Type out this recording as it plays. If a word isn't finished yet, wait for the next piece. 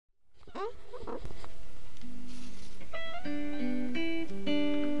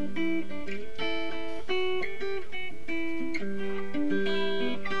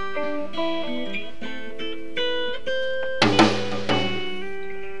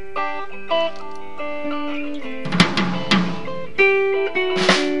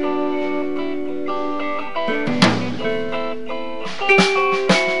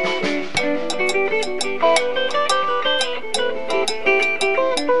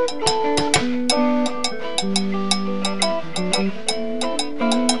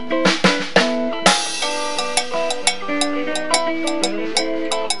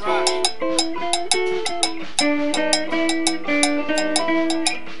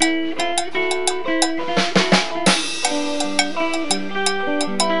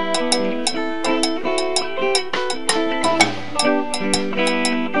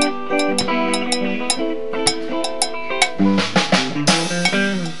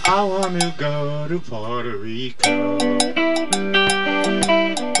I want to go to Puerto Rico,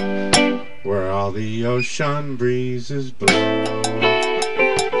 where all the ocean breezes blow.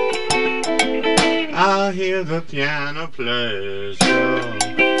 I hear the piano players go.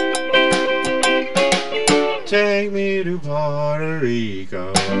 Take me to Puerto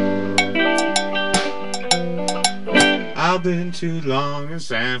Rico. I've been too long in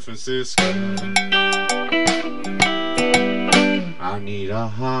San Francisco. I need a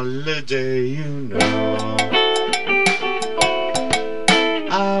holiday, you know.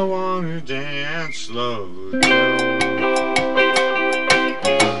 I want to dance slow.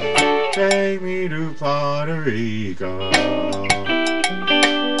 Take me to Puerto Rico.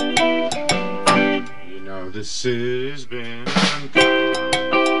 You know the city's been uncovered.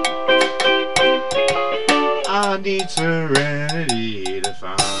 I need serenity to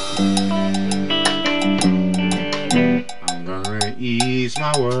find. I'm gonna ease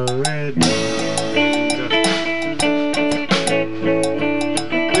my worried mind.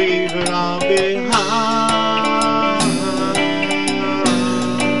 Leave it all behind.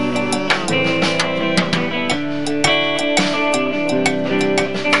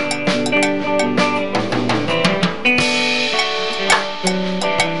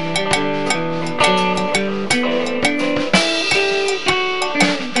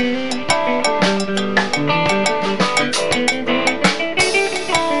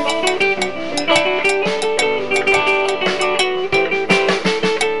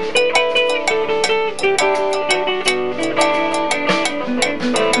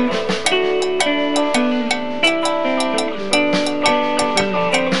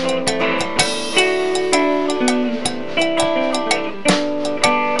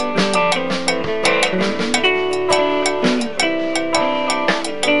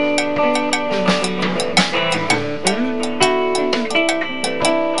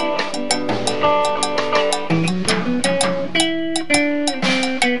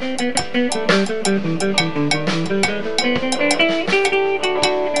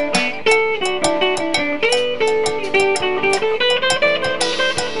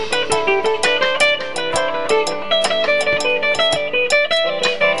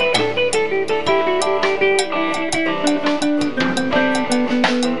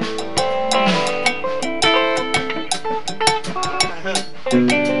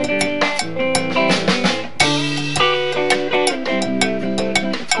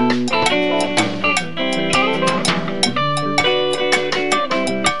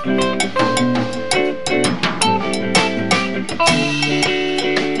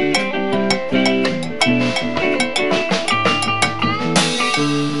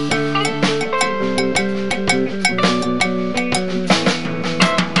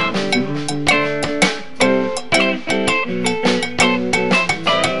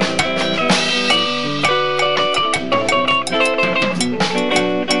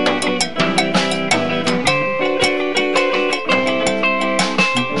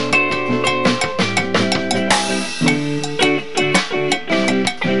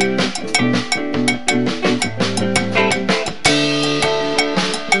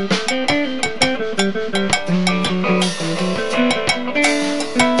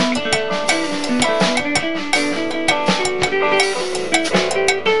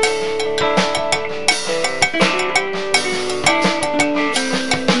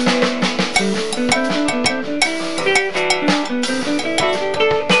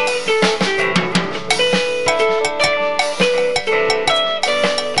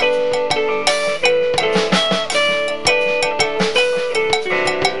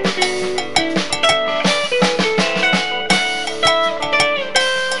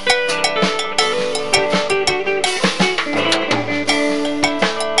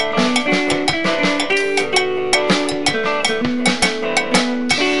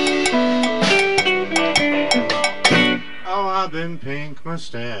 Pink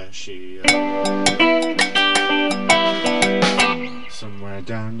mustachio, somewhere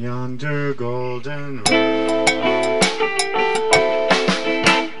Somewhere down yonder golden road,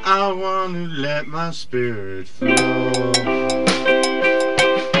 I want to let my spirit flow.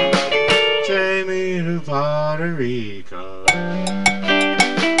 Take me to Puerto Rico.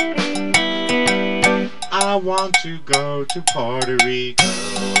 I want to go to Puerto Rico,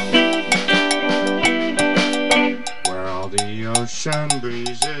 where all the ocean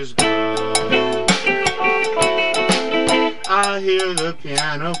breezes blow. I hear the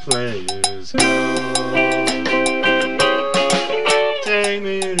piano players go. Take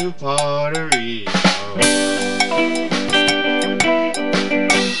me to Puerto Rico.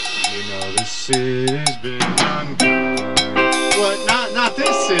 You know the city's been unkind. What? Not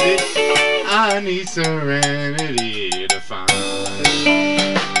this city. I need serenity to find.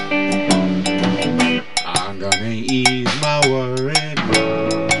 I'm gonna ease my worried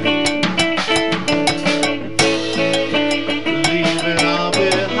mind. Leave it all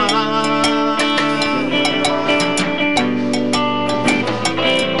behind.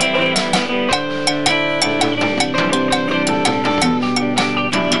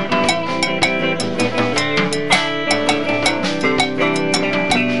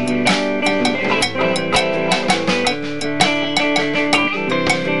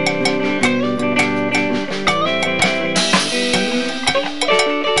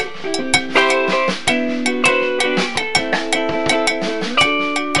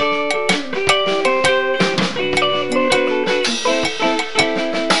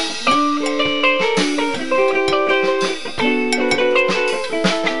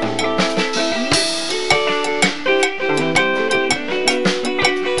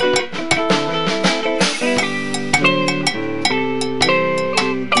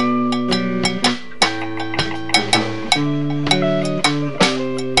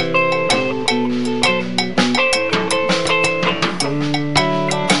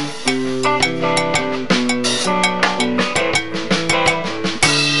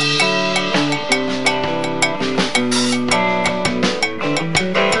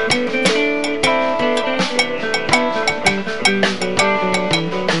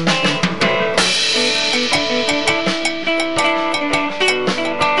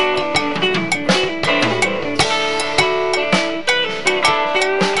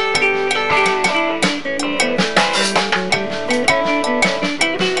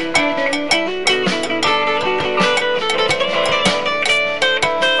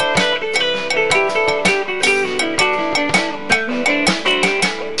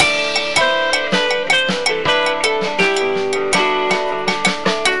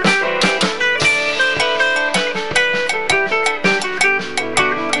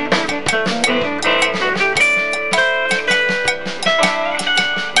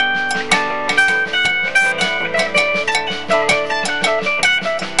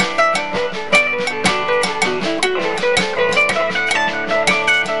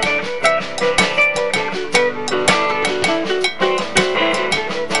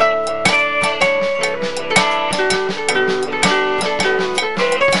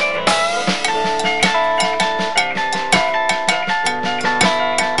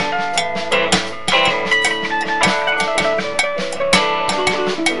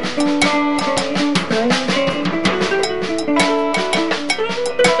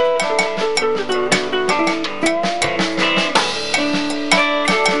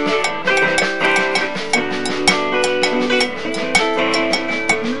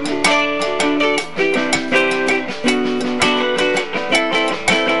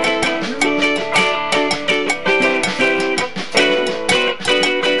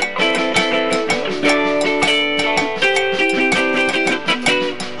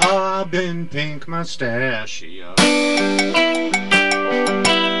 Pink mustachio,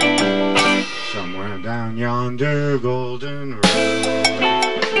 somewhere down yonder golden road.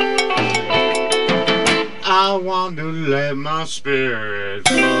 I want to let my spirit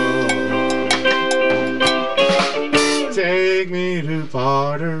flow. Take me to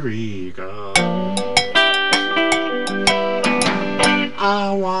Puerto Rico.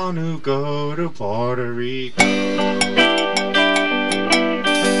 I want to go to Puerto Rico,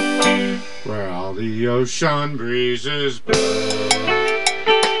 where all the ocean breezes blow.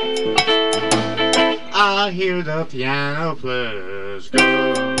 I hear the piano players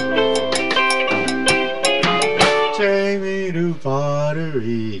go. Take me to Puerto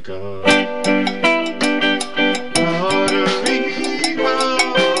Rico.